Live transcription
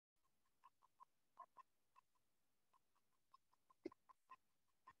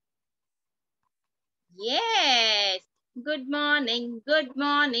Yes. Good morning, good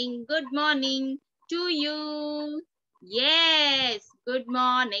morning, good morning to you. Yes. Good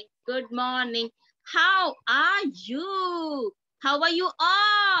morning, good morning. How are you? How are you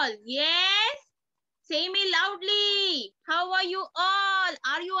all? Yes. Say me loudly. How are you all?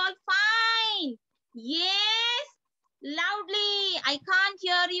 Are you all fine? Yes. Loudly. I can't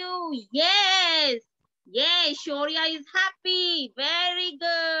hear you. Yes. Yes. Shoria is happy. Very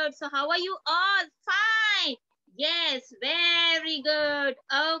good. So how are you all? Fine. Yes. Very good.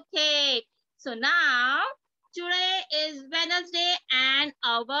 Okay. So now today is Wednesday and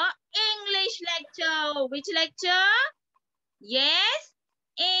our English lecture. Which lecture? Yes.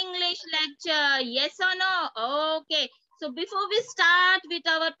 English lecture. Yes or no? Okay. So before we start with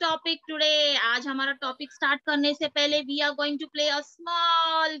our topic today, आज हमारा topic start करने से पहले we are going to play a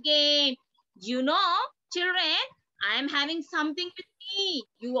small game. You know, children, I am having something with me.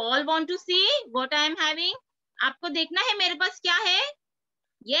 You all want to see what I am having? आपको देखना है मेरे पास क्या है?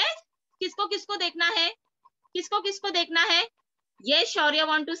 Yes. किसको किसको देखना है? किसको किसको देखना है? Yes, Shaurya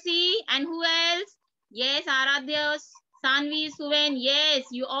want to see. And who else? Yes, Aradhya, Sanvi, Suven. Yes,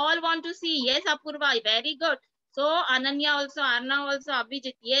 you all want to see. Yes, Apurva. Very good. So, Ananya also, Arna also,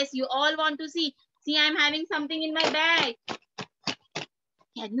 Abhijit. Yes, you all want to see. See, I'm having something in my bag.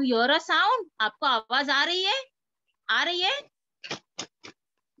 Can you hear a sound? आपको आवाज आ रही है? आ रही है?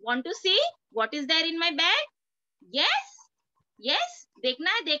 Want to see? What is there in my bag? Yes? Yes?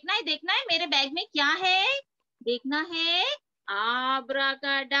 देखना है, देखना है, देखना है. मेरे बैग में क्या है? देखना है.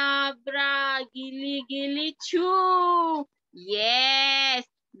 Abracadabra, gilly gilly choo. Yes.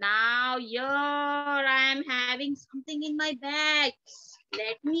 Now here I am having something in my bag.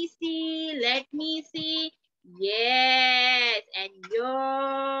 Let me see. Let me see. Yes. And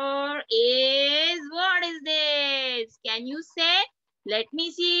here is, what is this? Can you say? Let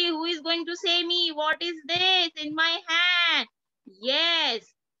me see who is going to say me. What is this in my hand?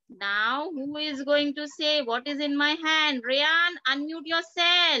 Yes. Now, who is going to say what is in my hand? Rian, unmute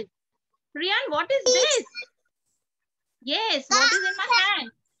yourself. Rian, what is this? Yes, what is in my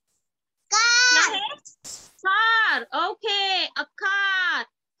hand? Car. Car. Okay, a car.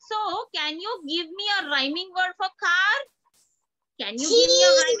 So, can you give me a rhyming word for car? Can you give me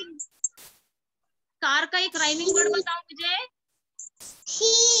a rhyming? Car का एक rhyming word बताओ मुझे.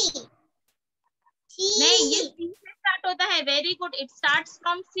 नहीं, ये C से start होता है. Very good. It starts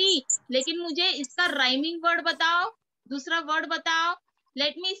from C. लेकिन मुझे इसका राइमिंग वर्ड बताओ. दूसरा वर्ड बताओ.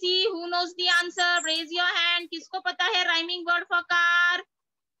 Let me see who knows the answer. Raise your hand. किसको पता है rhyming word for car?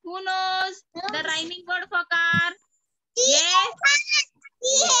 Who knows the rhyming word for car? Yes.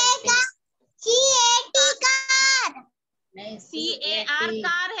 CAR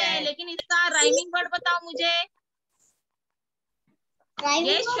car है, लेकिन इसका राइमिंग वर्ड बताओ मुझे.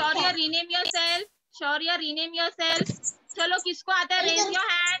 Yes, Shaurya, rename yourself. Shaurya, rename yourself. चलो, किसको आता है? Raise your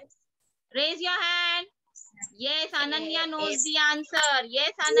hand. Raise your hand. Yes, Ananya knows the answer.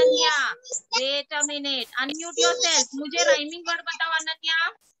 Yes, Ananya. Wait a minute. Unmute yourself. मुझे rhyming word बताओ, Ananya.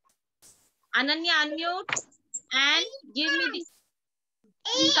 Ananya, unmute and give me the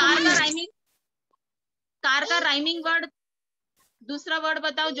car का rhyming word. दूसरा word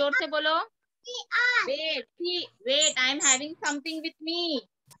बताओ, जोर से बोलो. Wait. I am having something with me.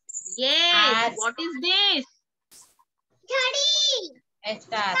 Yes. What is this?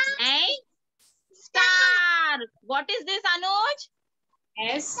 Star. Star. What is this, Anuj?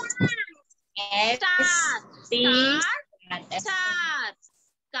 S. Star.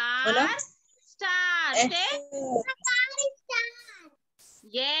 Car. Star. Say.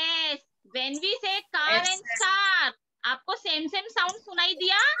 Yes. When we say car and star, आपको same sound सुनाई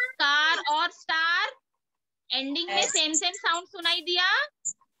दिया? Car और star ending में same sound सुनाई दिया?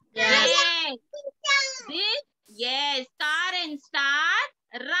 Yes. Yes. Car and star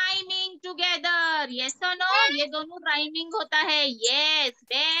rhyming together. Yes or no? ये दोनों rhyming होता है. Yes.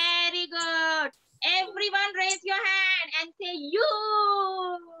 Very good. Everyone raise your hand and say you.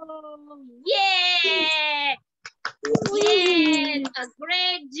 Yeah. Yes. A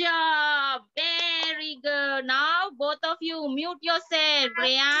great job. Very good. Now both of you mute yourself.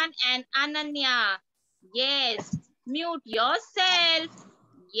 Rayan and Ananya. Yes. Mute yourself.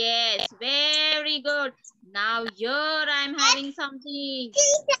 Yes, very good. Now here I am having something.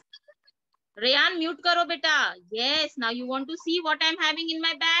 Rayan, mute karo beta. Yes, now you want to see what I am having in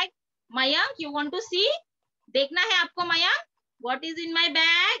my bag? Mayank, you want to see? देखना है आपको Mayank? What is in my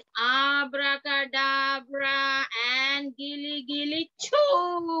bag? Abracadabra and gilly gilly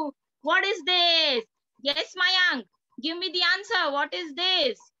choo. What is this? Yes, Mayank. Give me the answer. What is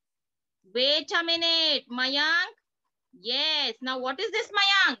this? Wait a minute, Mayank. Yes. Now what is this,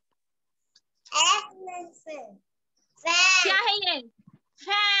 Mayank? क्या है ये?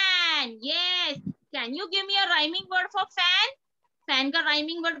 Fan. Yes. Can you give me a rhyming word for fan? Fan का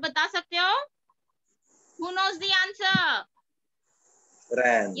rhyming word बता सकते हो? Who knows the answer?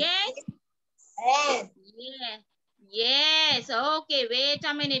 Ran. Yes. Yeah. Yes. Okay. Wait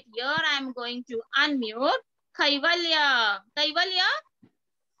a minute. Here I am going to unmute कैवल्य. कैवल्य,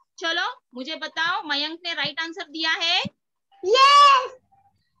 चलो मुझे बताओ, मयंक ने right answer दिया है. Yes.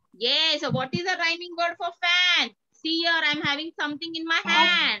 Yes. So what is the rhyming word for fan? See here, I am having something in my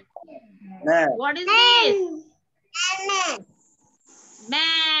hand. Man. What is this? Man.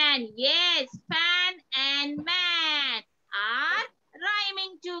 Man. Yes. Fan and man are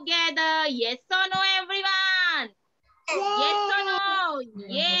rhyming together. Yes or no, everyone? Yes or no?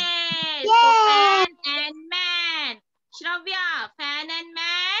 Yes. So fan and man. Shravya, fan and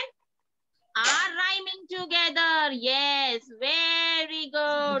man are rhyming together. Yes. Very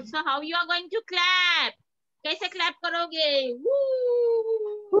good. So how you are going to clap? कैसे clap करोगे?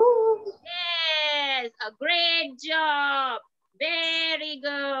 Woo! Yes. A great job. Very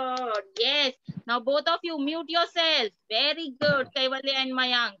good. Yes. Now both of you mute yourself. Very good, Kaivalya and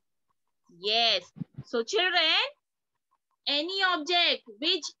Mayank. Yes. So children, any object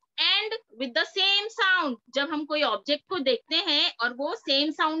which end with the same sound, जब हम कोई object को देखते हैं और वो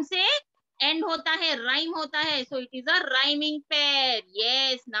same sound से end होता है, rhyme होता है, so it is a rhyming pair.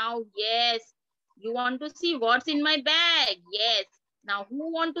 Yes. Now yes, you want to see what's in my bag? Yes. Now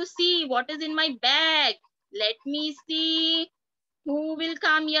who want to see what is in my bag? Let me see. Who will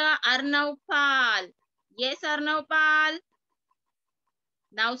come here? Arnav Pal. Yes, Arnav Pal.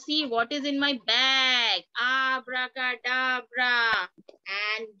 Now see what is in my bag. Abracadabra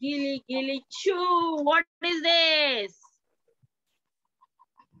and gilly gilly choo. What is this?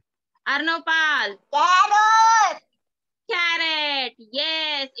 Arnav Pal. Carrot. Carrot.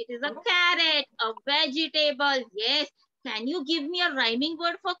 Yes, it is a carrot, a vegetable. Yes. Can you give me a rhyming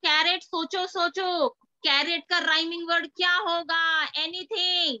word for carrot? सोचो सोचो. Carrot का rhyming word क्या होगा?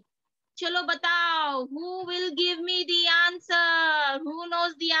 Anything? चलो बताओ. Who will give me the answer? Who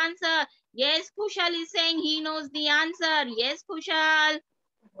knows the answer? Yes, Kushal is saying he knows the answer. Yes, Kushal.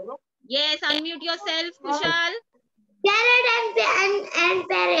 Yes, unmute yourself, Kushal. Carrot and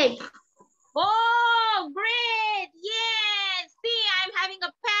parrot. Oh, great. Yes. See, I'm having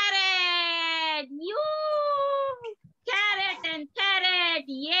a parrot. You. Carrot and parrot.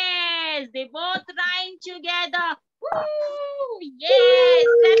 Yes, they both rhyme together. Woo! Yes,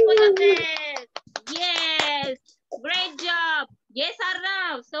 clap for yourself. Yes, great job. Yes,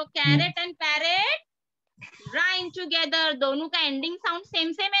 Arnav. So carrot and parrot rhyme together. दोनों का ending sound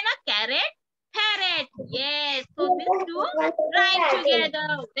same same है ना? Carrot, parrot. Yes. So these two rhyme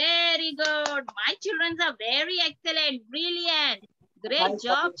together. Very good. My children are very excellent, brilliant. Great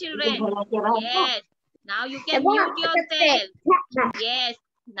job, children. Yes. Now you can mute yourself. Yes.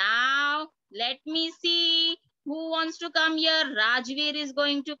 Now let me see who wants to come here. Rajveer is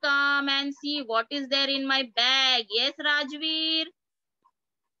going to come and see what is there in my bag. Yes, Rajveer.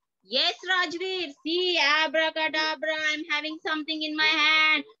 Yes, Rajveer. See, abracadabra. I'm having something in my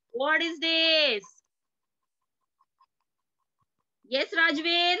hand. What is this? Yes,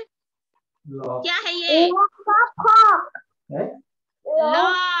 Rajveer. क्या है ये?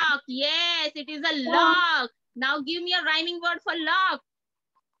 Lock. Yes, it is a lock. Now give me a rhyming word for lock.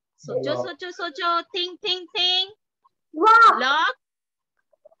 सोचो सोचो सोचो. Think think think. Lock.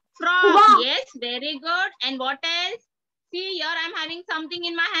 Frog. Yes, very good. And what else? See, here I'm having something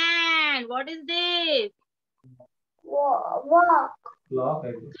in my hand. What is this? Clock. Clock.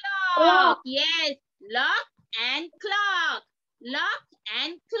 Yes, lock and clock. Lock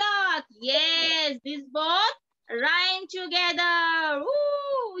and clock. Yes, these both rhyme together.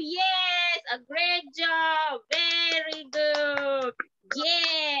 Woo! Yes, a great job. Very good.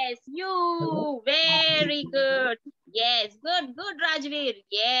 Yes, you. Very good. Yes, good, good, Rajveer.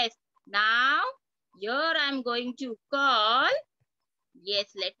 Yes. Now, here I'm going to call.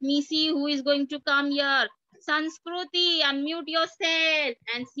 Yes, let me see who is going to come here. Sanskruti, unmute yourself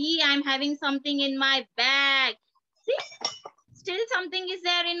and see I'm having something in my bag. See, still something is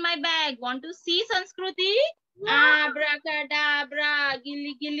there in my bag. Want to see, Sanskruti? Yeah. Abracadabra,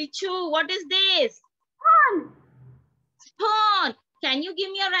 gilly gilly choo. What is this? Spoon. Can you give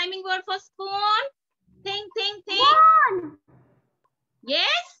me a rhyming word for spoon? Think, think, think. Moon.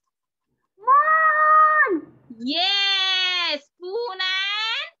 Yes? Moon. Yes. Spoon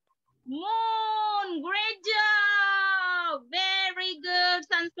and moon. Great job. Very good,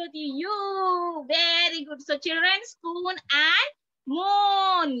 Sanskruti. You. Very good. So children, spoon and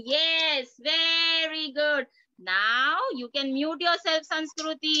moon. Yes. Very good. Now you can mute yourself,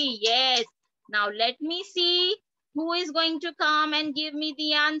 Sanskruti. Yes. Now let me see who is going to come and give me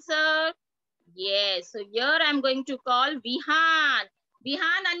the answer. Yes, so here I'm going to call Vihan.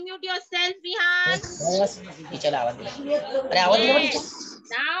 Vihan, unmute yourself, Vihan. Yes.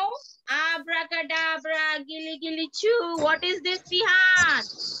 Now, abracadabra, gilly gilly choo. What is this, Vihan?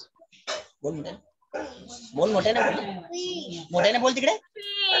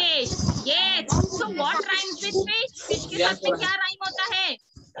 Fish. Yes. So what rhymes with fish? Fish के साथ में क्या rhyme होता है?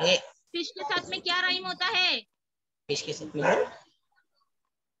 Fish के साथ में क्या rhyme होता है? फिश के साथ में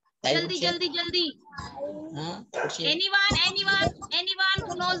जल्दी जल्दी जल्दी. Anyone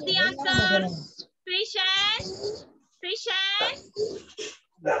who knows the answer? Fish and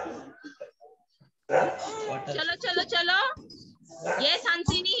चलो. Yes,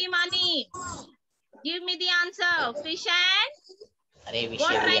 Hansini Himani. Give me the answer. Fish and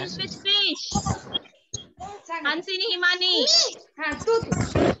what rhymes with fish? Hansini Himani.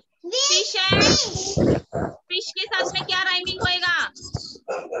 Fish and fish के साथ में क्या rhyming होएगा?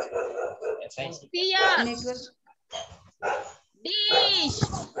 Dish.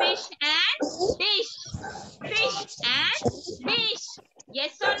 Fish and dish.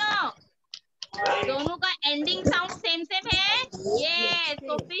 Yes or no? दोनों का ending sound same है? Yes.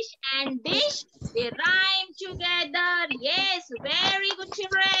 So fish and dish, they rhyme together. Yes. Very good,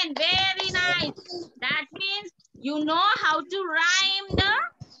 children. Very nice. That means you know how to rhyme the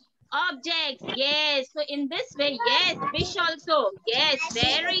objects. Yes. So in this way, yes, fish also. Yes.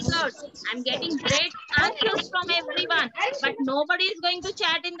 Very good. I'm getting great answers from everyone. But nobody is going to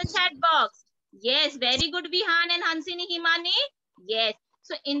chat in the chat box. Yes. Very good, Vihan and Hansini Himani. Yes.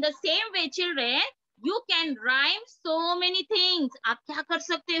 So in the same way, children, you can rhyme so many things. आप क्या कर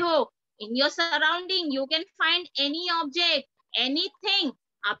सकते हो? In your surrounding, you can find any object, anything.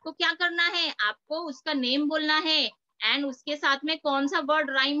 आपको क्या करना है? आपको उसका नेम बोलना है एंड उसके साथ में कौन सा वर्ड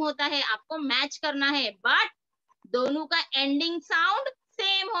राइम होता है आपको मैच करना है, बट दोनों का एंडिंग साउंड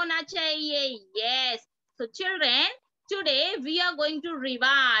सेम होना चाहिए. Yes. So children, today we are going to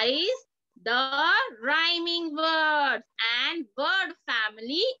revise the rhyming words and word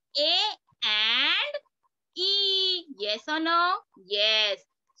family A and E. Yes or no? Yes.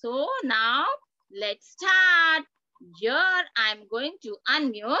 So now let's start. Here I'm going to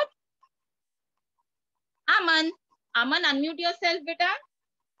unmute Aman. Aman, unmute yourself, beta.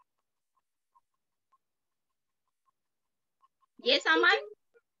 Yes, Aman.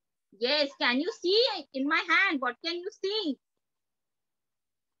 Yes. Can you see in my hand? What can you see?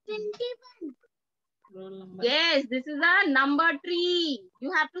 21. Yes, this is a number tree.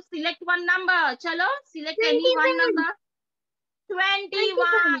 You have to select one number. Chalo, select any one number.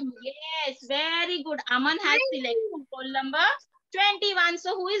 21. Yes, very good. Aman has selected roll number 21.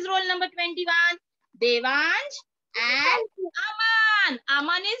 So who is roll number 21? Devansh and Aman.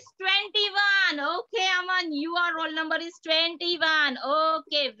 Aman is 21. Okay, Aman, your roll number is 21.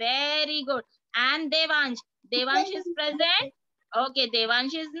 Okay, very good. And Devansh. Devansh is present? Okay,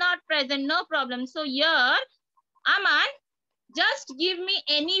 Devansh is not present. No problem. So here, Aman, just give me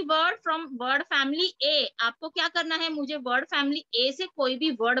any word from word family A. आपको क्या करना है? मुझे word family A से कोई भी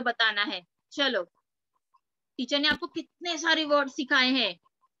word बताना है. चलो. टीचर ने आपको कितने सारे वर्ड सिखाए हैं?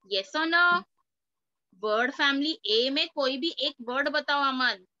 Yes or no? Word family A में कोई भी एक word बताओ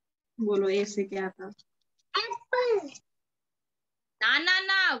अमन. बोलो A से क्या था? Apple.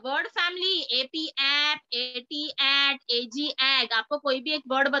 ना. Word family AP app, AT at, AG ag. आपको कोई भी एक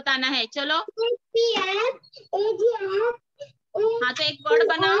word बताना है. चलो. AP app, AG app. हाँ तो एक वर्ड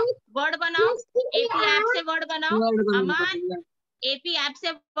बनाओ. AP ऐप से वर्ड बनाओ. अमन, AP ऐप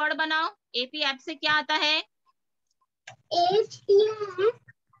से वर्ड बनाओ. AP ऐप से क्या आता है?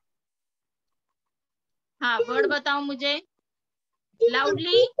 हाँ, वर्ड बताओ मुझे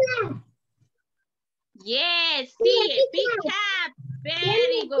loudly. Yes, CAP cap.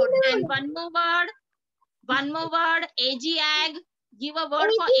 Very good. And one more word. AG ag. Give a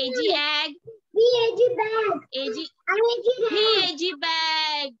word for AG ag. VAG bag. VAG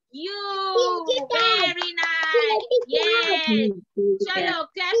bag. You. Very nice. Yes. Chalo,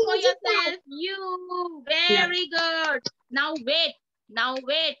 clap for yourself. You. Very good. Now wait.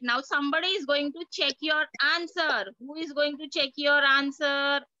 Now somebody is going to check your answer. Who is going to check your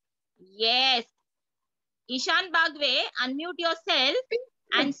answer? Yes. Ishan Bagwe, unmute yourself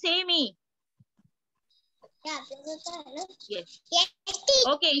and say me. Yes.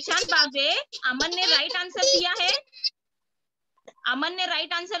 Okay, Ishan Bagwe, अमन ने right answer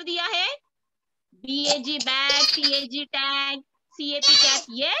दिया है. BAG bag, TAG tag, CAP cap.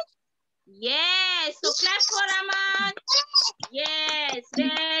 Yes. So clap for Aman. Yes,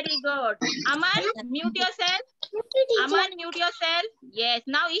 very good. Aman, mute yourself. Yes.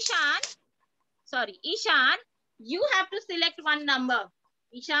 Now Ishan, sorry, Ishan, you have to select one number.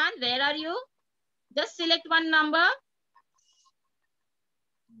 Ishan, where are you? Just select one number.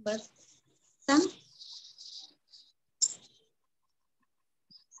 One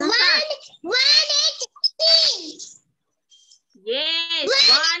 118. Yes,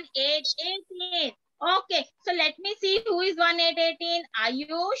 1818. Okay, so let me see who is 1818.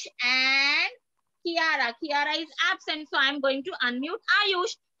 Ayush and Kiara. Kiara is absent, so I'm going to unmute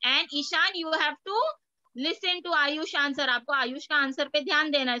Ayush. And Ishan, you have to listen to Ayush answer. आपको आयुष का answer पे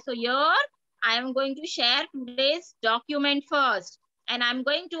ध्यान देना है. So here I am going to share today's document first, and I'm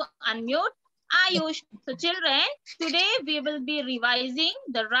going to unmute Ayush. So children, today we will be revising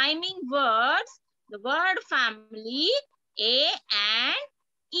the rhyming words, the word family A and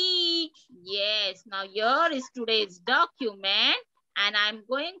E. Yes, now here is today's document, and I'm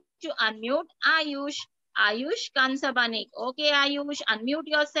going to unmute Ayush. Ayush Kansabanik. Okay, Ayush, unmute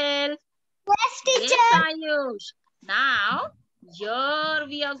yourself. Yes, teacher. Yes, Ayush. Now, here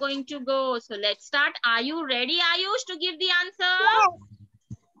we are going to go. So let's start. Are you ready, Ayush, to give the answer?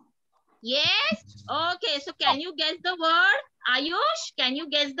 Yes? Okay, so can you guess the word? Ayush, can you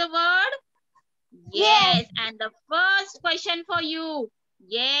guess the word? Yes, and the first question for you.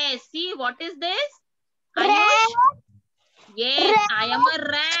 Yes, see what is this? Ayush? Yes, Rat. I am a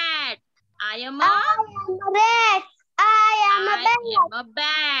rat. I am a Rat. I am a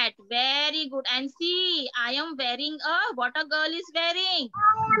bat. Very good. And see, I am wearing a, what a girl is wearing?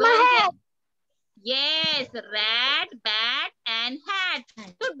 Girl hat. yes, rat, bat and hat.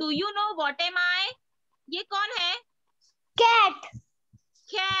 So do you know what am I? ये कौन है? Cat.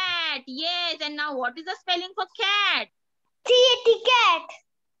 Cat. Yes. And now what is the spelling for cat? C-A-T, cat.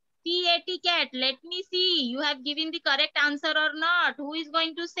 C-A-T, cat. Let me see. You have given the correct answer or not? Who is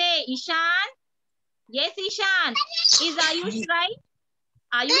going to say? Ishan? Yes, Ishan. Is Ayush right?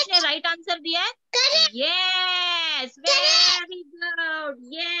 Ayush ने right answer दिया है? Yes. Very good.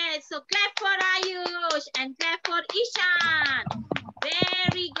 Yes. So clap for Ayush and clap for Ishan.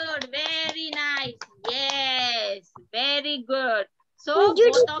 Very good. Very nice. Yes. Very good. So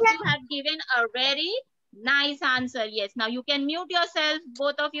both of you have given a very nice answer. Yes. Now you can mute yourself.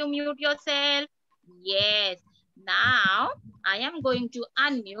 Both of you mute yourself. Yes. Now I am going to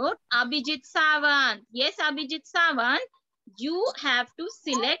unmute Abhijit Sawant. Yes, Abhijit Sawant. You have to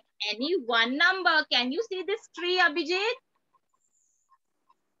select any one number. Can you see this tree, Abhijit?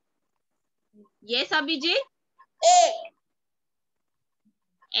 Yes, Abhijit? A.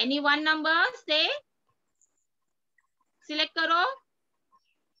 Any one number, say. Select करो.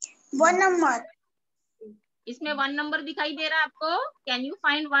 One number. इसमें one number दिखाई दे रहा है आपको? Can you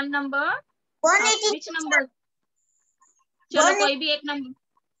find one number? 180. Which number? चलो कोई भी एक number.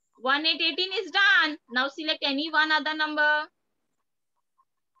 1818 is done. Now select any one other number.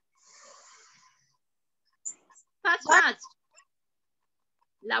 Fast.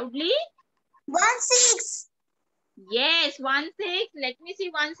 Loudly. 16. Yes, 16. Let me see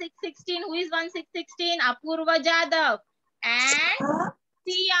 1616. Who is 1616? Apurva Jadhav and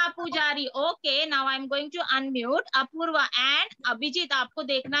Sia Pujari. Okay, now I'm going to unmute Apurva and Abhijit. आपको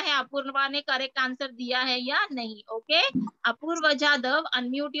देखना है अपूर्वा ने correct answer दिया है या नहीं. Okay, Apurva Jadhav,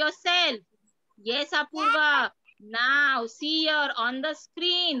 unmute yourself. Yes, Apurva. Now see here on the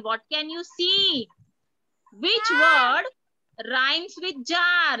screen. What can you see? Which word rhymes with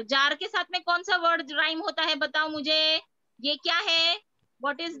jar? jar के साथ में कौन सा word rhyme होता है बताओ मुझे. ये क्या है?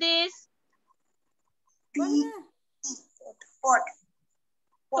 What is this?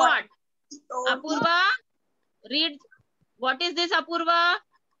 Pot. Apurva, read. What is this, Apurva?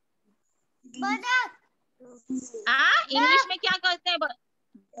 English में क्या कहते हैं?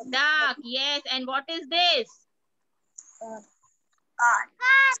 Duck. Yes. And what is this?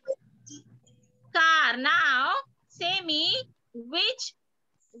 Car. Now say me which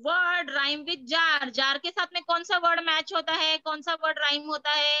word rhyme with jar? jar के साथ में कौन सा word match होता है? कौन सा word rhyme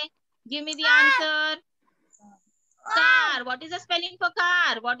होता है? Give me the answer. Car. What is the spelling for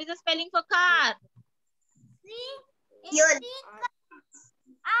car? What is the spelling for car?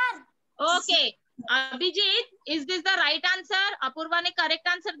 Okay. Abhijit, is this the right answer? Apurva ने correct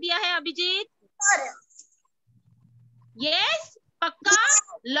answer दिया है Abhijit? Yes? पक्का?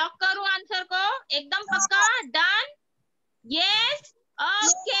 Lock करो answer को? एकदम पक्का? Done? Yes?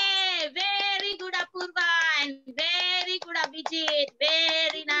 Okay. Very good Apurva and very good Abhijit.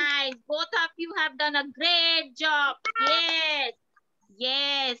 Very nice. Both of you have done a great job. Yes.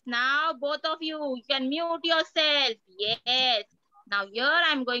 Yes. Now both of you can mute yourself. Yes. Now here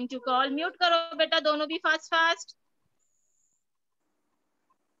I'm going to call. Mute करो बेटा दोनों भी fast.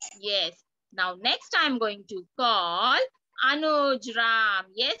 Yes. Now next I'm going to call Anuj Ram.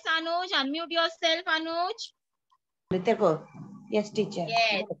 Yes, Anuj. Unmute yourself, Anuj. Yes, teacher.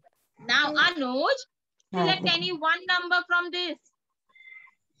 Yes. Now, Anuj, select हाँ, any one number from this.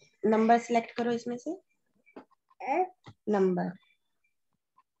 Number select करो इसमें से number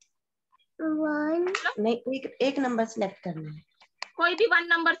नहीं एक नंबर सिलेक्ट करना है कोई भी वन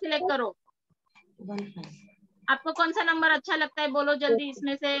नंबर सिलेक्ट करो. 1 आपको कौन सा नंबर अच्छा लगता है बोलो जल्दी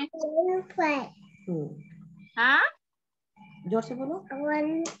इसमें से. 1 हाँ, जोर से बोलो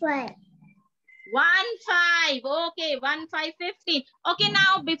 1 5 1 5. Okay, 1 5 15. Okay,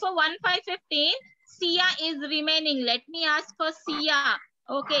 now before 1 5 15, Sia is remaining. Let me ask for Sia.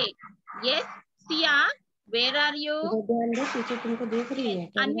 Okay. Yes, Sia, where are you? ध्यान दो टीचर तुमको देख रही है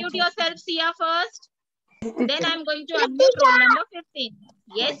Unmute yourself, Sia, first. Then I'm going to unmute roll number 15.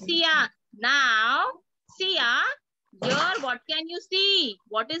 Yes, Sia. Now, Sia, here, what can you see?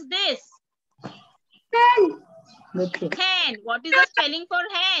 What is this? Hen. What is the spelling for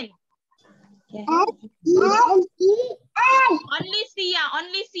hen? Only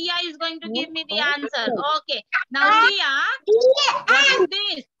Sia is going to give me the answer. Okay. Now, Sia, what is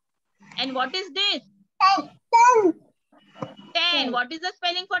this? And what is this? 10. What is the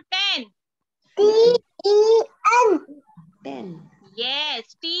spelling for 10? Ten.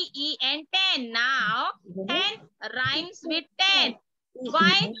 Yes, T-E-N, 10. Now, 10 rhymes with 10.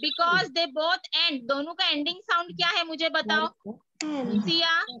 Why? Because they both end. दोनों का ending sound क्या है मुझे बताओ.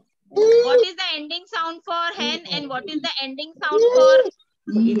 Sia, what is the ending sound for hen and what is the ending sound for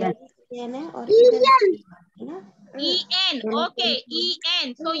E-N? Okay,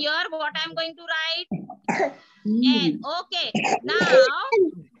 E-N. So here what I'm going to write? N. Okay. Now,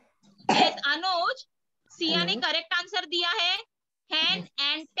 yes, Anuj, Sia ने correct answer दिया है. Hen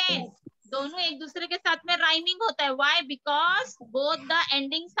and 10 दोनों एक दूसरे के साथ में rhyming होता है. Why? Because both the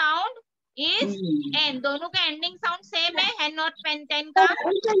ending sound is N. दोनों का ending sound same है. hen और 10 का.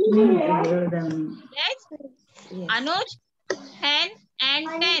 Yes. Anuj, hen and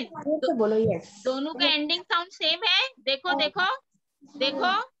 10 बोलो yes दोनों का ending sound same है. देखो देखो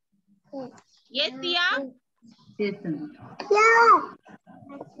देखो. Yes, Sia.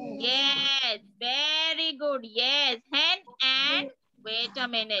 Yes, very good. Yes, hen and wait a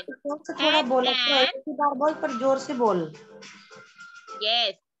minute. थोड़ा बोल And बार बोल पर जोर से बोल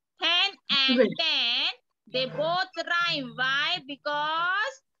yes, hen and 10 they both rhyme. Why?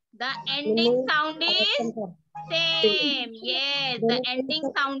 Because the ending sound is same. Yes, the ending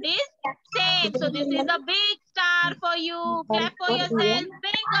sound is same. So this is a big star for you. Clap for yourself.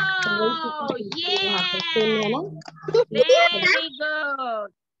 Bingo! Yes! Very good.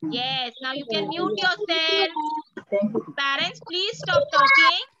 Yes, now you can mute yourself. Parents, please stop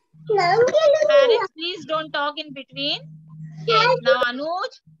talking. Parents, please don't talk in between. Yes, now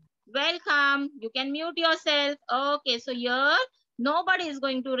Anuj, welcome. You can mute yourself. Okay, so here nobody is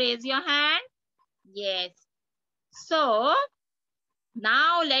going to raise your hand. Yes. So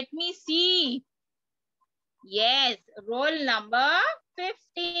now let me see. Yes, roll number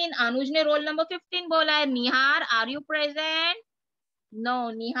 15. Anuj ने roll number 15 बोला है. Nihar, are you present?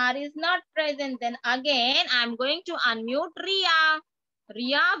 No, Nihar is not present. Then again, I'm going to unmute Ria.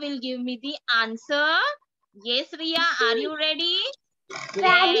 Ria will give me the answer. Yes, Ria, are you ready?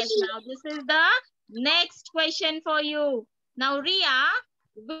 Yes, now this is the next question for you. Now, Ria,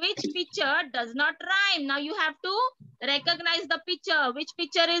 which picture does not rhyme? Now you have to recognize the picture. Which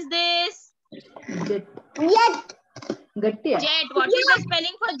picture is this? Jet. Jet. What is the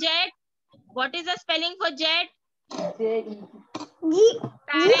spelling for jet? What is the spelling for jet? Parents,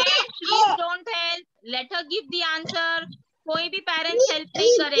 please don't help. Let her give the answer. कोई भी parents help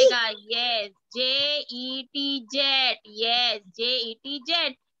नहीं करेगा. Yes, J-E-T, jet. Yes, J-E-T,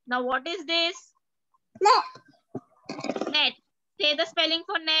 jet. Now what is this? Net. Say the spelling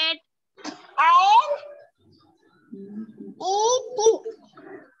for net.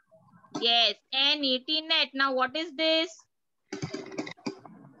 Yes, N-E-T, net. Now what is this?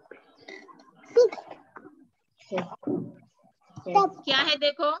 क्या है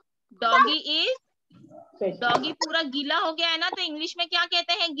देखो? Doggy is. Doggy पूरा गीला हो गया है ना, तो इंग्लिश में क्या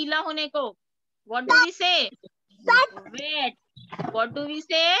कहते हैं गीला होने को? What do we say? Wet. What do we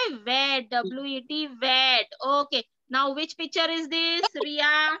say? Wet. W-E-T, wet. Okay. Now which picture is this,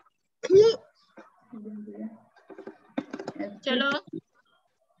 Ria? चलो.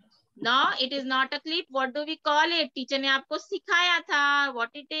 No, it is not a clip. What do we call it? Teacher ने आपको सिखाया था. What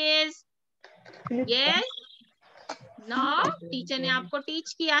it is? Yes. No, teacher ने आपको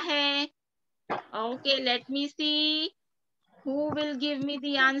teach किया है. Okay, let me see. Who will give me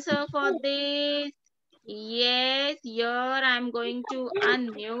the answer for this? Yes, here I'm going to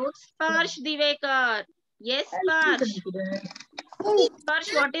unmute Sparsh Divekar. Yes, Sparsh.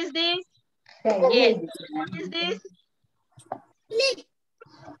 Sparsh, what is this? Yes. What is this?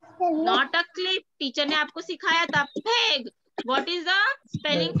 Not a clip. Teacher ने आपको सिखाया था. Peg. What is the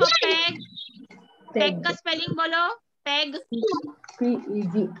spelling for peg? Peg का spelling बोलो. Peg.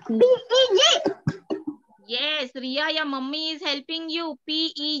 Yes, Riya, your mummy is helping you.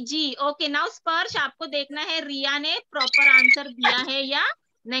 P-E-G. Okay, now Sparsh, आपको देखना है रिया ने proper answer दिया है या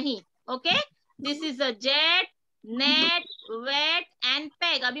नहीं. Okay, this is a jet, net, wet and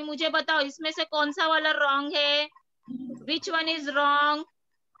peg. अभी मुझे बताओ इसमें से कौन सा वाला wrong है? Which one is wrong?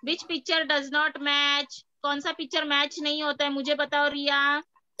 Which picture does not match? कौन सा picture match नहीं होता है? मुझे बताओ रिया.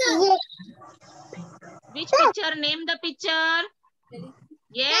 Which picture? Name the picture.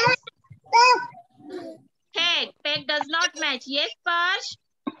 Yes. Peg. Peg does not match. Yes, Sparsh.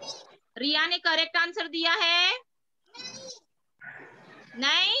 रिया ने करेक्ट आंसर दिया है.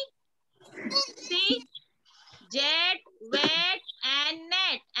 नहीं. See, jet, wet and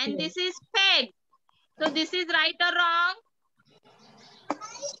net, and this is peg. So this is right or wrong?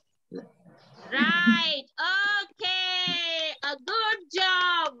 Right. Okay. A good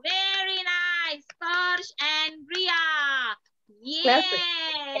job. Very nice, Sparsh and Riya. Yes.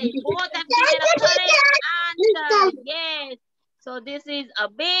 Both have given a correct answer. Yes. So this is a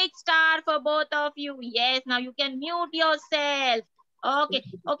big star for both of you. Yes. Now you can mute yourself. Okay.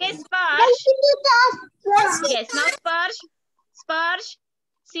 Okay, Sparsh. Yes. Now Sparsh.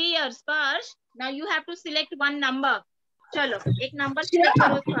 See here, Sparsh. Now you have to select one number. चलो एक number select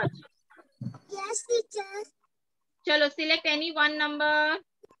करो Sparsh. Yes, teacher. चलो select any one number.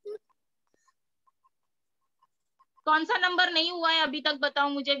 कौन सा number नहीं हुआ है अभी तक बताओ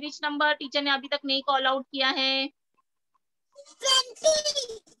मुझे. विच नंबर टीचर ने अभी तक नहीं कॉल आउट किया है.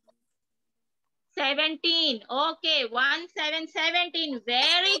 17. Okay 1717.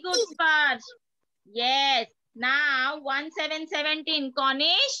 Very good Sparsh. Yes. Now 1717.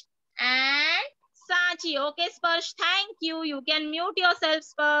 Cornish and Sachi. Okay, Sparsh. Thank you. You can mute yourself,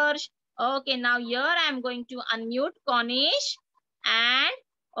 Sparsh. Okay, now here I am going to unmute Cornish. And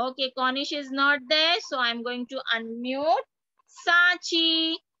okay, Cornish is not there. So I am going to unmute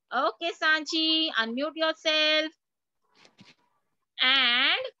Sachi. Okay, Sachi. Unmute yourself.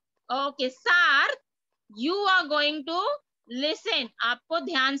 And okay, Sarth, you are going to listen. आपको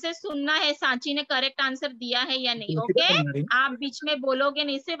ध्यान से सुनना है सांची ने correct answer दिया है या नहीं. ओके आप बीच में बोलोगे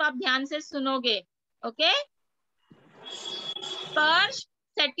नहीं, सिर्फ आप ध्यान से सुनोगे. Okay Sparsh,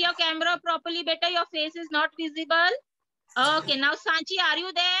 set your camera properly beta. Your face is not visible. Okay, now Sanchi, are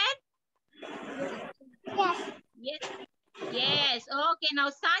you there? Yes. Yes. Okay, now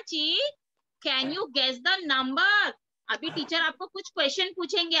Sanchi, can you guess the number? अभी टीचर आपको कुछ क्वेश्चन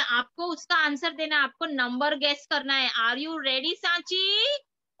पूछेंगे, आपको उसका आंसर देना है, आपको number guess करना है. Are you ready Sanchi?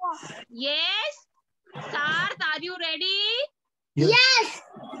 Yes. सार्थ, are you ready? Yes.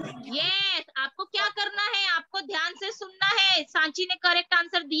 Yes. आपको क्या करना है, आपको ध्यान से सुनना है. सांची ने करेक्ट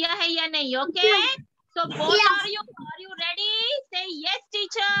आंसर दिया है या नहीं. Okay so both are you ready? से yes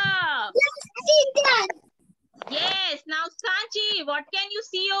teacher. Yes. Now Sanchi, what can you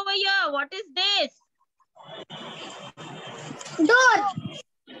see over here? What is this? Door.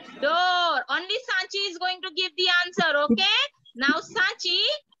 Only Sanchi is going to give the answer. Okay. Now Sanchi,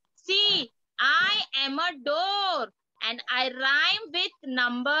 see, I am a door and I rhyme with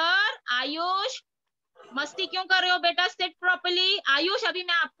number. Ayush, मस्ती क्यों कर रहे हो बेटा? Sit properly. Ayush, अभी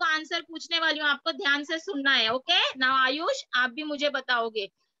मैं आपको answer पूछने वाली हूँ, आपको ध्यान से सुनना है. Okay. Now आयुष, आप भी मुझे बताओगे.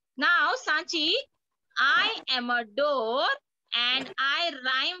 Now Sanchi, I am a door and I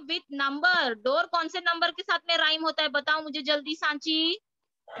rhyme with number. Door कौन से नंबर के साथ में राइम होता है बताओ मुझे जल्दी सांची.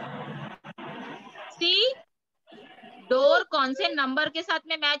 See, door कौन से नंबर के साथ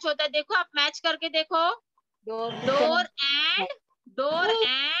में मैच होता है? देखो आप मैच करके देखो. Door and 3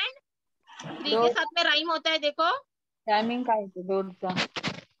 के साथ में राइम होता है. देखो टाइमिंग का है डोर का.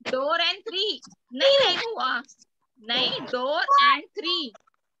 Door and 3 नहीं राइम हुआ. नहीं, door and 3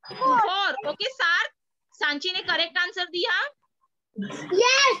 4. Okay sir, Sanchi ने करेक्ट आंसर दिया.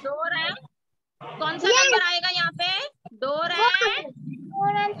 Yes. डोर एंड कौन सा नंबर आएगा यहाँ पे? Door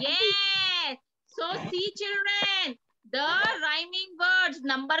and yes. So C children, the rhyming words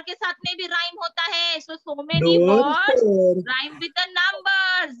number के साथ में भी राइम होता है. So many words rhyme with the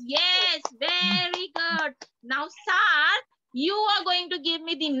numbers. Yes, very good. Now sir, you are going to give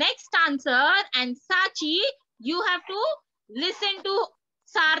me the next answer and Sachi, you have to listen to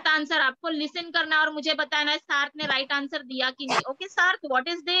सार्थ answer. आपको listen करना और मुझे बताना है सार्थ ने राइट आंसर दिया कि नहीं. ओके सार्थ, what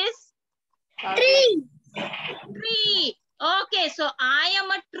is this? Tree. Okay so I am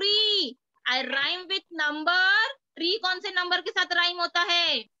a tree. I rhyme with number. Tree कौन से नंबर के साथ राइम होता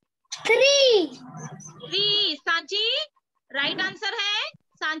है? 3. 3. सांची राइट आंसर है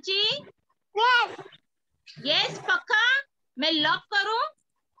सांची? Yes. यस पक्का? मैं लॉक करूं?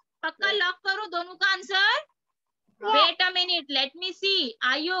 पक्का लॉक करूं दोनों का answer? Wait a minute, let me see.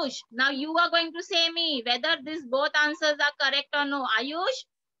 Ayush, now you are going to say me whether these both answers are correct or no. Ayush,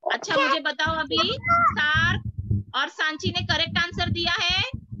 अच्छा मुझे बताओ अभी स्टार और सांची ने करेक्ट आंसर दिया है?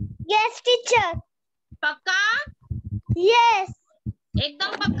 Yes, teacher. पक्का? Yes.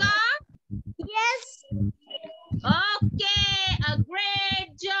 एकदम पक्का? Yes. Okay, a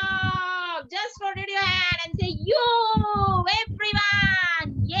great job. Just rotate your hand and say you, everyone.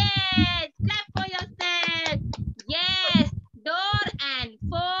 Yes, clap for yourself. Yes, door and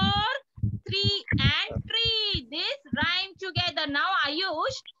 4, 3 and tree. This rhyme together. Now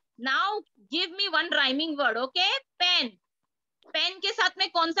Ayush, now give me one rhyming word, okay? Pen. Pen के साथ में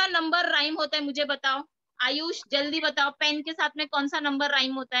कौन सा number rhyme होता है मुझे बताओ आयुष जल्दी बताओ पेन के साथ में कौन सा नंबर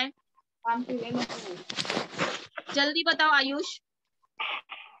राइम होता है 1 to 11. जल्दी बताओ आयुष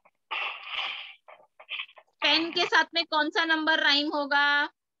पेन के साथ में कौन सा नंबर राइम होगा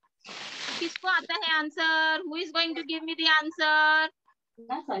किसको आता है answer who is going to give me the answer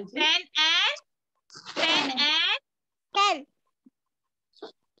pen and 10.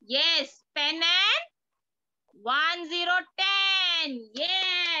 yes pen and 1 0 10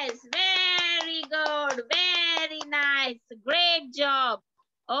 yes very good very nice great job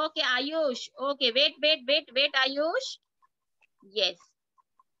okay Ayush okay wait Ayush yes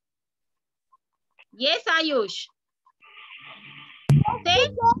Ayush से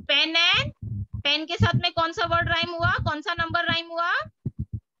पेन एंड पेन के साथ में कौन सा word rhyme हुआ कौन सा number rhyme हुआ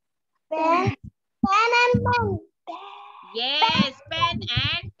Pen and 1. yes pen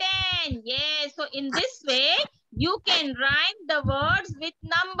and 10 yes so in this way you can rhyme the words with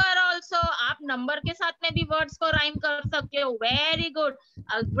number also आप नंबर के साथ में भी वर्ड्स को राइम कर सकते हो very good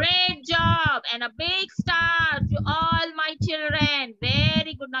a great job and a big star to all my children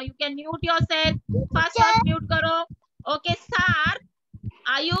very good now you can mute yourself first mute karo okay star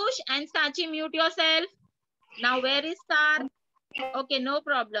Ayush and Sachi mute yourself now where is star okay no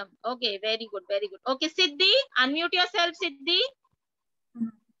problem okay very good okay Siddhi unmute yourself Siddhi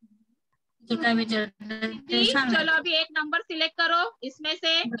चलो अभी एक number select करो इसमें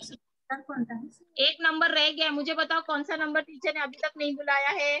से एक number रह गया मुझे बताओ कौन सा नंबर टीचर ने अभी तक नहीं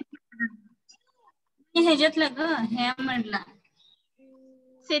बुलाया है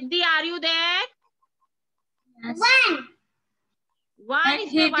सिद्धि आर यू देयर 1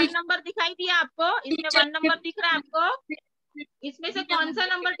 इसमें 1 नंबर दिखाई दिया आपको इसमें 1 नंबर दिख रहा है आपको इसमें से कौन सा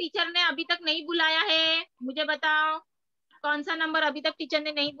नंबर टीचर ने अभी तक नहीं बुलाया है मुझे बताओ कौन सा नंबर अभी तक टीचर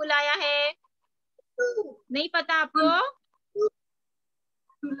ने नहीं बुलाया है नहीं पता आपको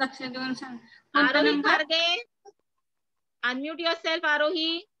आरोही Kharge unmute yourself Aarohi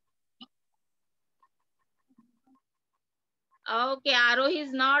okay Arohi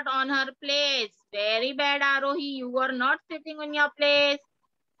is not on her place very bad Arohi you are not sitting on your place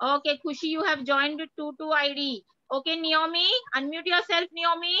okay Khushi you have joined with 22 ID okay Naomi unmute yourself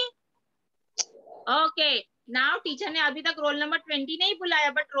Naomi okay now teacher ने अभी तक roll number 20 नहीं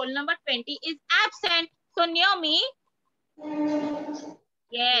बुलाया but roll number 20 is absent so Naomi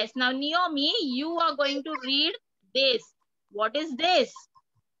yes now Naomi you are going to read this what is this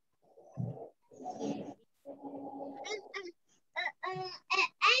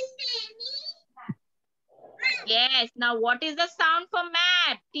yes now what is the sound for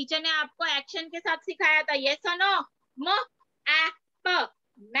map teacher ने आपको action के साथ सिखाया था yes or no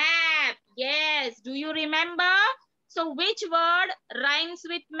map yes do you remember so which word rhymes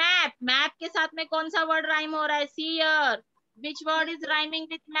with map के साथ में कौन सा word rhyme हो रहा है see here which word is rhyming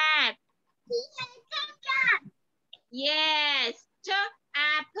with map yes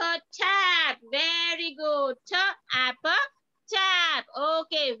apple chap very good apple chap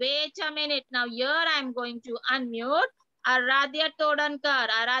okay wait a minute now here I am going to unmute Aradhya Todankar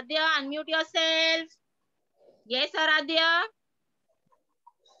Aradhya unmute yourself yes Aradhya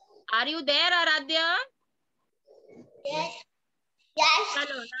are you there Aradhya Yes.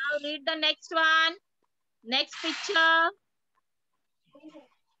 Hello now read the next one next picture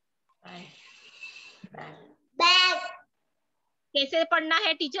Bag. कैसे पढ़ना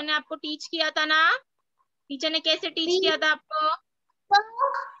है teacher ने आपको teach किया था ना teacher ने कैसे टीच किया था आपको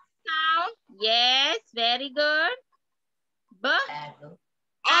sound yes very good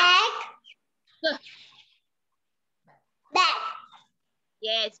Egg. Bag.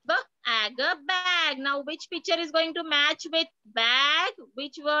 yes bag now which picture is going to match with bag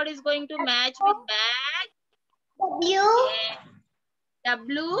which word is going to match with bag W. yes.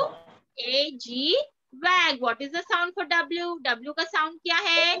 W A G Wag. What is the sound for W? W का sound क्या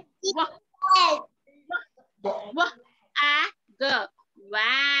है? Wag.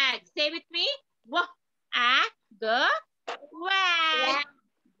 Wag. Say with me. Wag. Wag.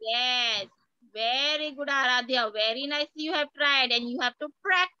 Yes. Very good, Aradhya. Very nicely you have tried and you have to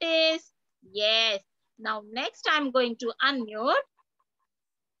practice. Yes. Now next I'm going to unmute.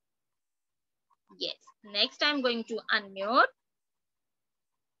 Yes. Next I'm going to unmute.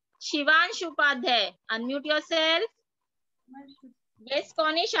 Shivansh Upadhyay. Unmute yourself. Yes,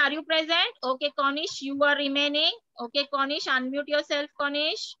 Cornish, are you present? Okay, Cornish, you are remaining. Okay, Cornish, unmute yourself,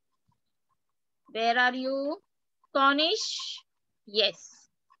 Cornish. Where are you? Cornish? Yes.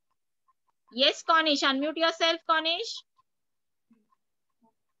 Yes, Cornish, unmute yourself, Cornish.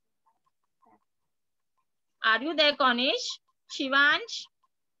 Are you there, Cornish? Shivansh?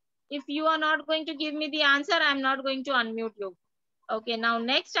 If you are not going to give me the answer, I'm not going to unmute you. Okay, now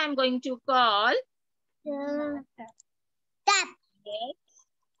next I'm going to call. Tap. Yes.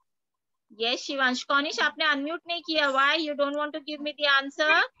 Yes, Shivansh. Cornish, आपने unmute नहीं किया. Why? You don't want to give me the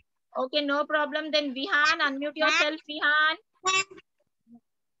answer? Okay, no problem. Then Vihan, unmute yourself, Vihan.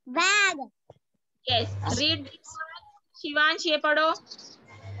 Bag. Yes, read. Shivansh, ये पढ़ो.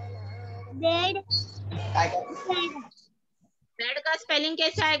 Bed. Bed का spelling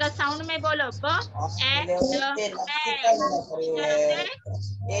कैसा आएगा? Sound में बोलो.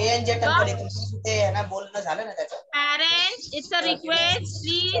 Parents, it's a request.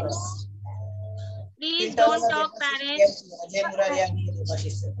 Please don't talk, parents.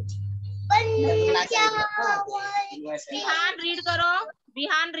 Vihan, read करो.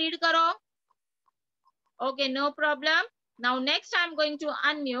 Vihan, read करो. Okay, no problem. Now next I'm going to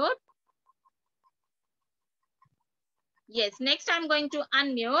unmute. Yes, next I'm going to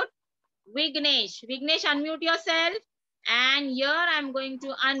unmute Vignesh. Vignesh, unmute yourself. And here I'm going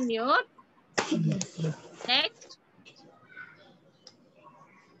to unmute. Next.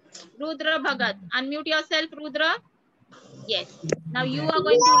 Rudra Bhagat. Unmute yourself, Rudra. Yes. Now you are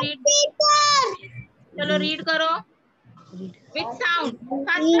going to read. Chalo, read karo. With sound.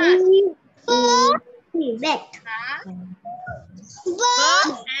 Fast, fast. Vet.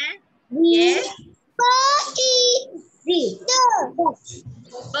 Yes.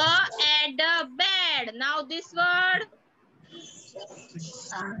 At the bed. Now this word.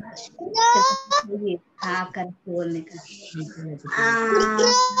 Yes.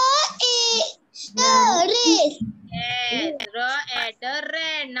 At the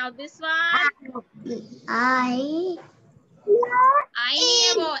red. Now this one. I नहीं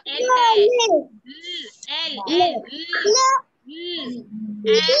है वो. L है. L.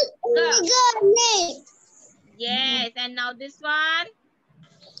 Yes. And now this one.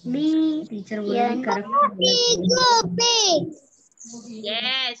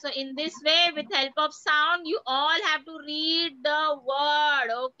 Yes, so in this way, with help of sound, you all have to read the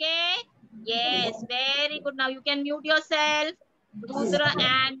word, okay? Yes, very good. Now you can mute yourself, Rudra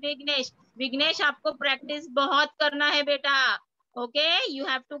and Vignesh. Vignesh, आपको practice बहुत करना है बेटा, okay? You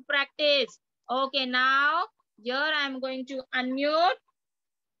have to practice. Okay, now here I am going to unmute.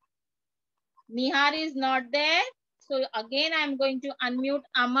 Nihar is not there, so again I am going to unmute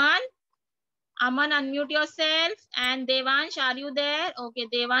Aman. Aman, unmute yourself. And Devansh, are you there? Okay,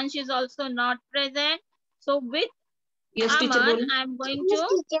 Devansh is also not present. So with Aman, I am going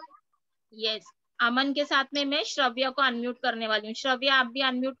to... Yes, Aman के साथ में मैं श्रव्या को unmute करने वाली हूँ. श्रव्या, आप भी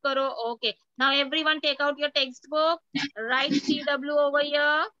unmute करो. Okay. Now everyone take out your textbook. Write CW over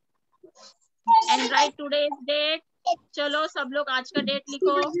here. And write today's date. चलो सब लोग आज का डेट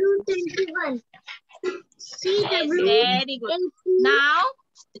लिखो. Yes, very good. Now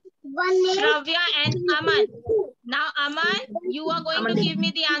Shravya and Aman. Now Aman, you are going to give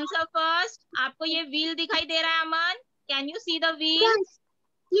me the answer first. आपको ये wheel दिखाई दे रहा है Aman? Can you see the wheel?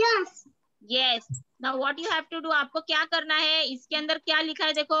 Yes. Yes. Now what you have to do? आपको क्या करना है? इसके अंदर क्या लिखा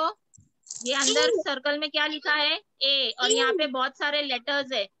है देखो. ये अंदर सर्कल में क्या लिखा है? A. और यहाँ पे बहुत सारे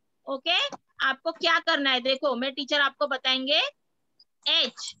लेटर्स है. ओके? आपको क्या करना है? देखो मैं टीचर आपको बताएंगे.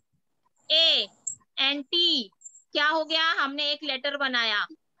 H, A and T. क्या हो गया? हमने एक लेटर बनाया.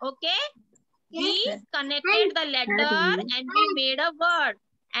 Okay? We connected the letter and we made a word.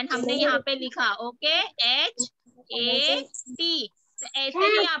 And हमने यहाँ पे लिखा. ओके? H, A, T. तो ऐसे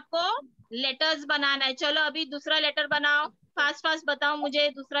ही आपको लेटर्स बनाना है. चलो अभी दूसरा लेटर बनाओ. फास्ट फास्ट बताओ मुझे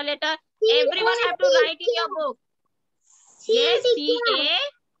दूसरा letter. Everyone have to write in your book. Yes, C-A.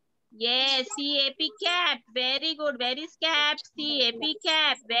 Yes, C-A-P, cap. Very good. Where is cap? C-A-P,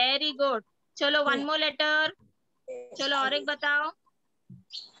 cap. Very good. चलो one more letter. चलो और एक बताओ.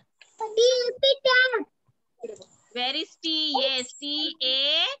 Where is T? Yes,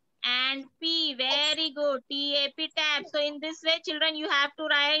 T-A. and P. Very good. T-A-P, tap. So in this way, children, you have to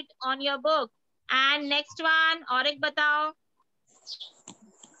write on your book. And next one, और एक बताओ.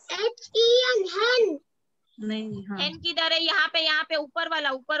 H-E-N, hen. नहीं हाँ Hen किधर है? यहाँ पे ऊपर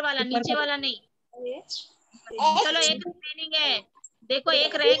वाला नीचे वाला नहीं. चलो एक रिमेनिंग है. देखो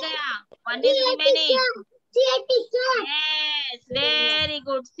एक रह गया. One is remaining. C-A-T, cat. Yes, very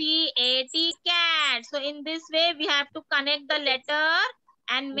good. C-A-T, cat. So in this way, we have to connect the letter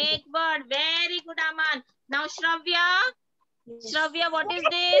and make word. Very good, Aman. Now Shravya, what is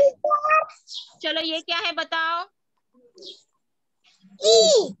this? चलो ये क्या है बताओ.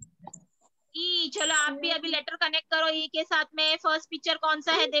 E. E. चलो आप भी अभी letter connect करो E के साथ में. फर्स्ट पिक्चर कौन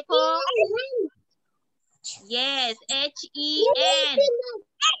सा है देखो. Yes, H-E-N.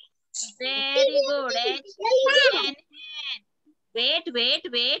 Very good. H-E-N. Wait.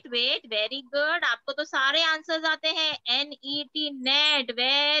 Very good. आपको तो सारे आंसर्स आते हैं. N-E-T, net.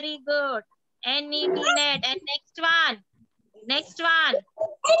 Very good. N-E-T, net. And next one.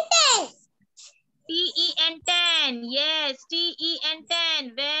 T-E-N, 10. Yes, T-E-N,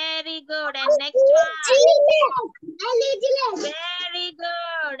 10. Very good. And next one. Very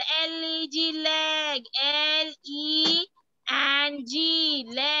good. L-E-G, leg. L-E and G,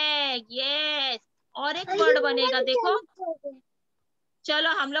 leg. Yes. और एक word बनेगा देखो. चलो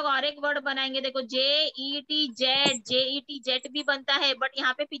हम लोग और एक वर्ड बनाएंगे. देखो J-E-T, jet. J-E-T, jet भी बनता है, बट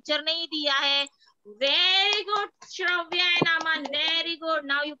यहाँ पे पिक्चर नहीं दिया है. Very good, Shravya and Aman. Very good.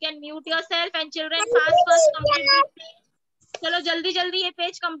 Now you can mute yourself and children fast complete this page. चलो जल्दी ये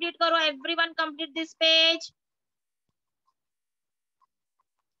पेज complete करो. Everyone complete this page.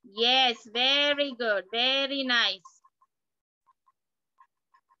 Yes, very good. Very nice.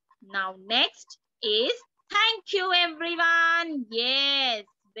 Now next is thank you everyone. Yes,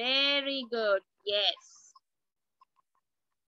 very good. Yes.